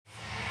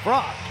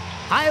from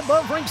high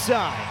above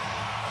ringside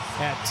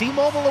at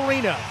T-Mobile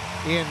Arena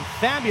in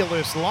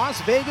fabulous Las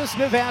Vegas,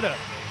 Nevada.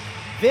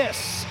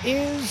 This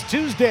is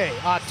Tuesday,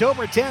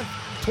 October 10th,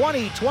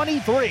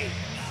 2023.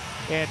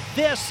 And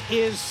this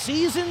is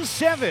Season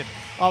 7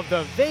 of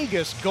the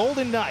Vegas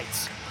Golden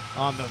Knights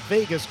on the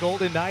Vegas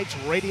Golden Knights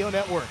Radio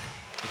Network.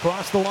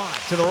 Across the line,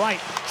 to the right,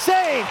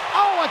 save!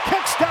 Oh, a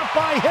kick stop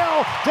by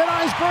Hill,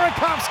 denies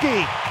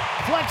Burakovsky.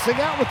 Flexing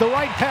out with the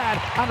right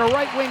pad on a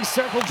right wing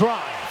circle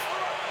drive.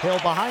 Hill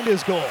behind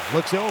his goal,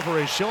 looks over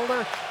his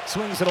shoulder,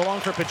 swings it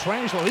along for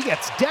Pietrangelo. He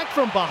gets decked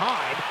from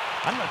behind.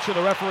 I'm not sure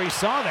the referee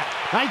saw that.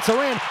 Knights are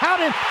in,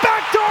 Howden,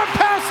 backdoor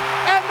pass,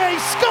 and they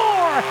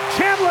score!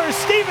 Chandler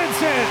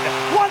Stevenson,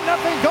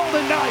 1-0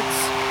 Golden Knights.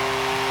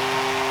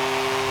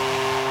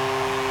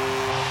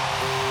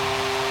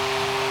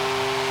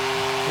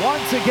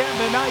 Once again,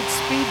 the Knights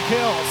speed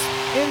kills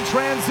in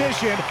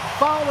transition,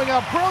 following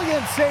a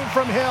brilliant save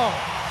from Hill.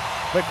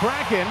 The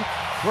Kraken,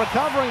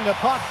 recovering the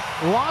puck,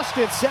 lost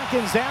it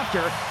seconds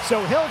after,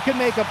 so Hill can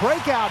make a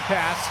breakout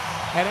pass.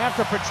 And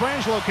after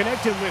Pietrangelo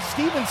connected with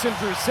Stevenson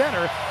through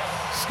center,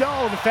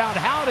 Stone found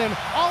Howden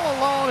all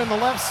alone in the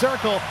left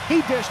circle.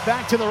 He dished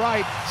back to the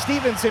right.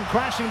 Stevenson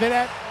crashing the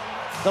net,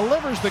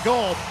 delivers the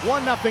goal.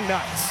 1-0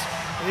 Knights.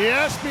 He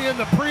asked me in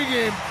the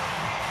pregame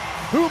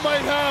who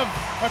might have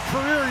a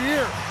career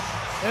year.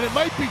 And it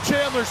might be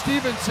Chandler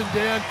Stevenson,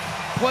 Dan,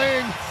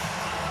 playing.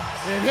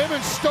 And him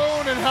and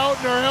Stone and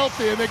Howden are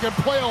healthy, and they can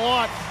play a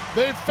lot.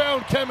 They've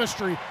found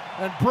chemistry.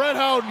 And Brett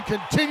Howden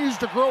continues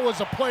to grow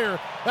as a player.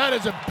 That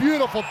is a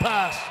beautiful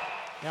pass.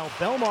 Now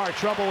Belmar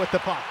trouble with the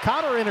puck.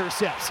 Connor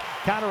intercepts.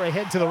 Connor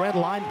ahead to the red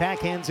line,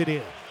 backhands it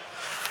in.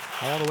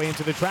 All the way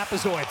into the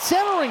trapezoid.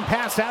 Centering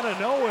pass out of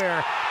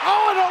nowhere.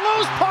 Oh, and a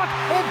loose puck.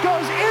 It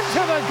goes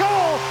into the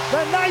goal.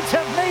 The Knights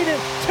have made it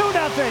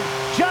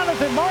 2-0.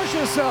 Jonathan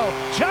Marchessault.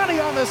 Johnny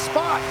on the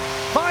spot.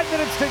 5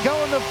 minutes to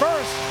go in the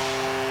first.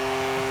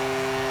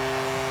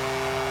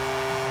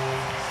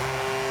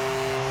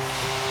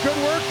 Good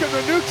work in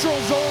the neutral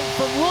zone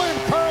from William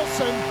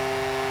Karlsson.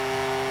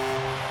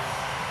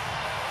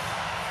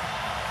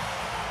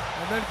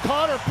 And then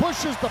Connor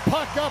pushes the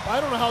puck up.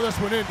 I don't know how this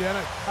went in, Dan.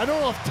 I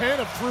don't know if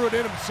Tanev threw it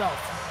in himself.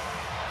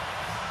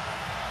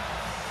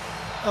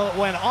 It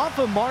went off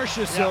of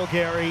Marchessault,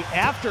 Gary,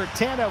 after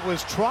Tanev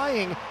was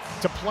trying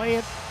to play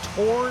it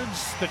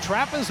towards the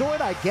trapezoid,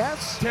 I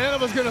guess.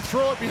 Tanev was going to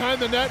throw it behind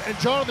the net, and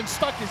Jonathan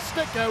stuck his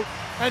stick out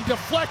and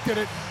deflected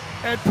it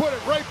and put it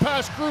right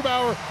past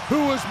Grubauer,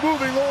 who was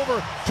moving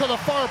over to the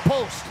far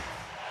post.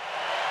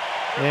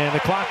 And the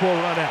clock will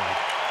run out.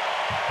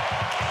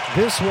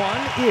 This one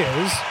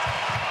is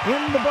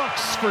in the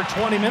books for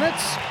 20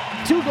 minutes.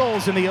 2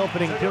 goals in the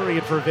opening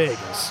period for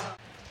Vegas.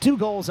 2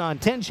 goals on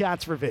 10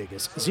 shots for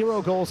Vegas.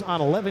 0 goals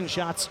on 11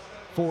 shots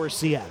for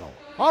Seattle.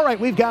 All right,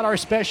 we've got our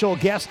special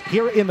guest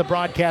here in the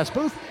broadcast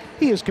booth.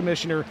 He is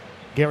Commissioner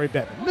Gary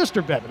Bettman.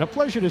 Mr. Bettman, a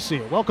pleasure to see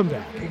you. Welcome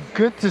back.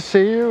 Good to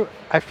see you.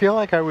 I feel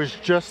like I was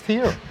just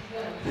here.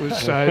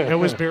 It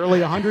was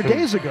barely 100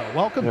 days ago.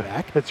 Welcome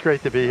back. It's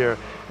great to be here.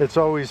 It's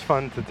always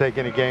fun to take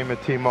in a game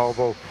at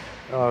T-Mobile.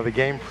 The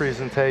game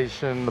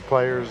presentation, the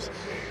players,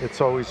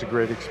 it's always a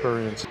great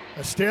experience.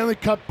 A Stanley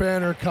Cup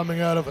banner coming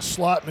out of a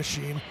slot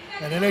machine,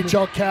 an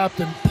NHL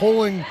captain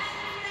pulling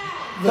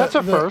That's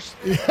a first.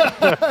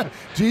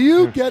 Do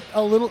you get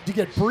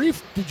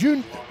briefed? Do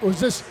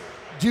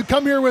you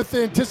come here with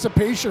the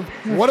anticipation?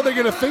 What are they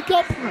going to think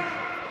of?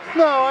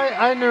 No,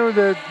 I knew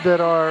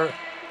that our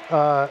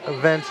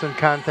events and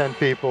content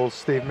people,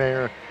 Steve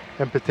Mayer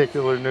in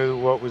particular, knew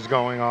what was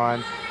going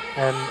on.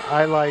 And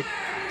I like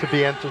to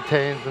be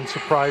entertained and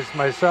surprised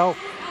myself.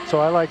 So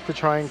I like to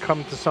try and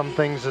come to some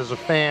things as a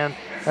fan.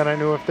 And I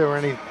knew if there were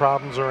any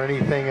problems or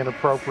anything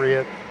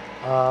inappropriate,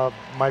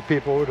 my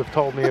people would have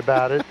told me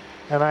about it.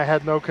 And I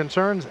had no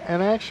concerns.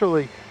 And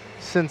actually,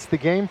 since the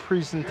game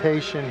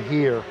presentation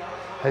here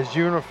has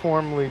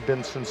uniformly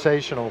been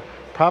sensational,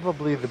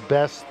 probably the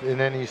best in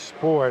any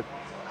sport,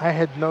 I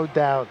had no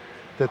doubt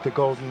that the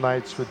Golden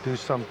Knights would do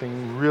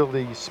something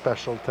really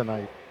special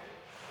tonight.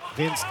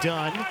 Vince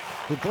Dunn,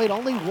 who played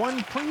only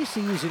one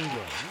preseason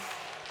game.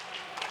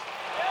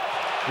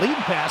 Lead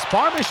pass,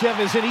 Barbashev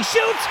is in, he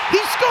shoots,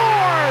 he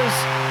scores!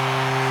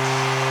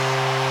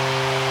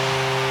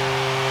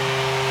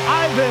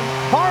 Ivan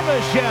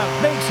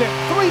Barbashev makes it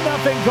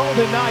 3-0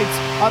 Golden Knights,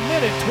 a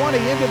minute 20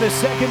 into the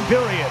second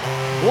period.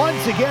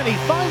 Once again, he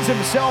finds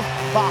himself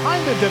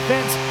behind the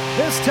defense,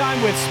 this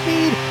time with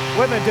speed.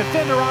 With a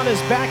defender on his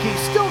back, he's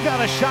still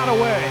got a shot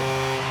away.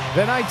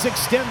 The Knights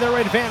extend their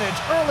advantage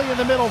early in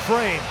the middle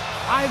frame.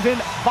 Ivan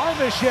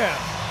Barbashev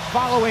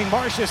following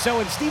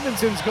Marchessault and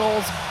Stevenson's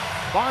goals.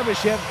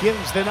 Barbashev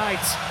gives the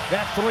Knights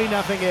that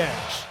 3-0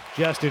 edge.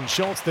 Justin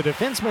Schultz, the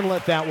defenseman,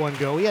 let that one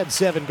go. He had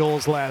 7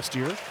 goals last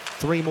year,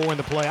 3 more in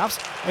the playoffs.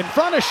 In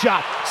front, a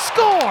shot,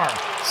 score!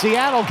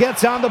 Seattle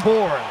gets on the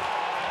board.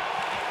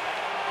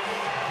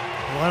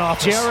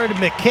 Jared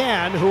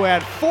McCann, who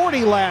had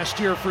 40 last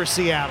year for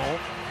Seattle,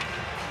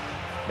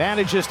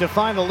 manages to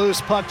find the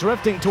loose puck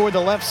drifting toward the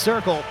left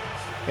circle.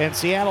 And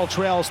Seattle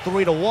trails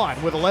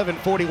 3-1 with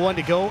 11:41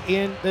 to go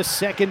in the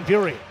second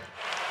period.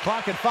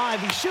 Clock at 5,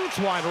 he shoots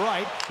wide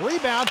right,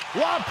 rebound,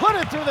 put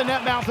it through the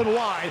net mouth and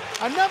wide.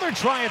 Another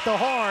try at the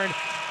horn,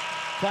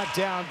 cut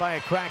down by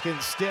a Kraken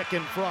stick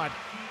in front,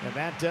 and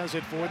that does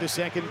it for the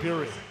second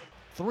period.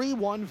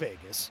 3-1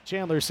 Vegas.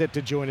 Chandler set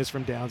to join us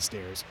from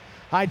downstairs.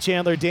 Hi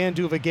Chandler, Dan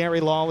Duva,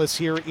 Gary Lawless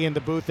here in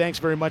the booth. Thanks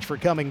very much for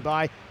coming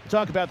by. We'll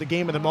talk about the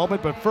game in a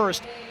moment, but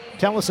first,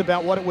 tell us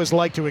about what it was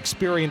like to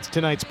experience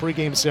tonight's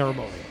pregame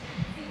ceremony.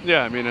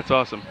 Yeah, I mean, it's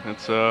awesome.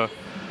 It's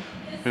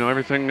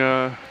everything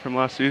from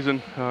last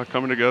season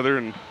coming together,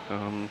 and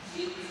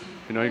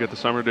you get the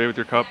summer day with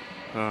your cup,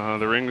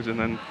 the rings, and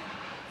then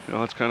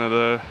that's kind of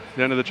the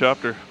end of the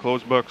chapter,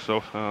 closed book.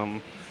 So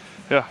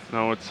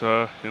it's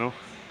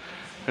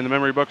in the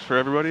memory books for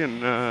everybody,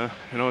 and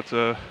it's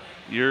a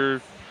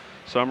year,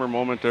 summer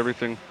moment,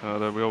 everything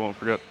that we all won't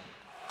forget.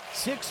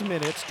 6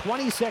 minutes,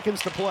 20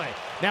 seconds to play.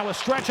 Now a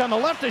stretch on the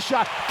left, a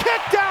shot,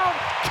 kick down,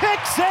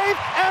 kick save,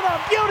 and a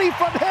beauty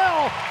from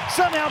Hill.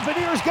 Somehow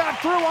Beniers got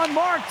through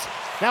unmarked.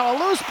 Now a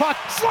loose puck,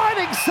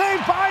 sliding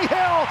save by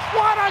Hill.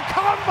 What a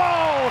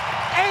combo!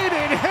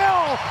 Aiden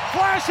Hill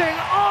flashing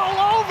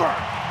all over.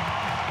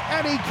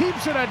 And he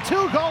keeps it a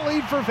 2-goal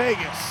lead for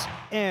Vegas.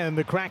 And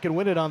the Kraken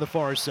win it on the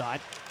far side.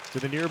 To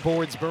the near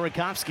boards,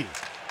 Burakovsky.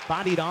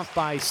 Bodied off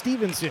by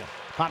Stevenson.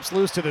 Pops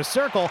loose to the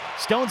circle.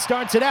 Stone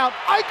starts it out.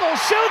 Eichel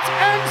shoots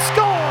and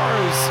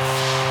scores!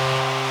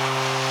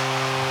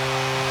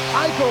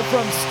 Eichel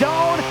from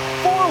Stone.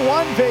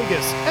 4-1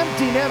 Vegas.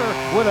 Empty netter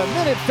with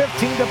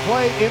 1:15 to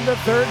play in the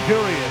third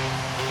period.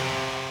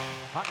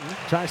 Hutton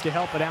tries to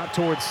help it out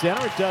towards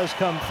center. It does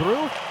come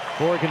through.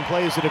 Oregon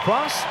plays it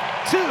across.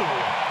 2-1-0.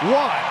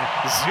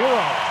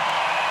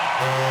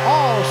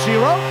 All she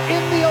wrote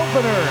in the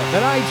opener. The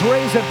Knights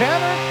raise a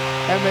banner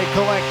and they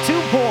collect 2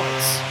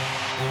 points.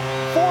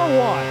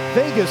 4-1.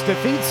 Vegas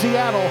defeats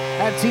Seattle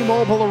at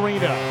T-Mobile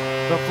Arena.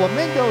 The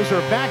Flamingos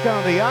are back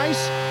on the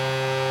ice.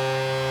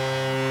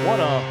 What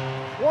a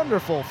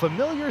wonderful,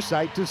 familiar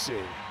sight to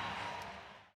see.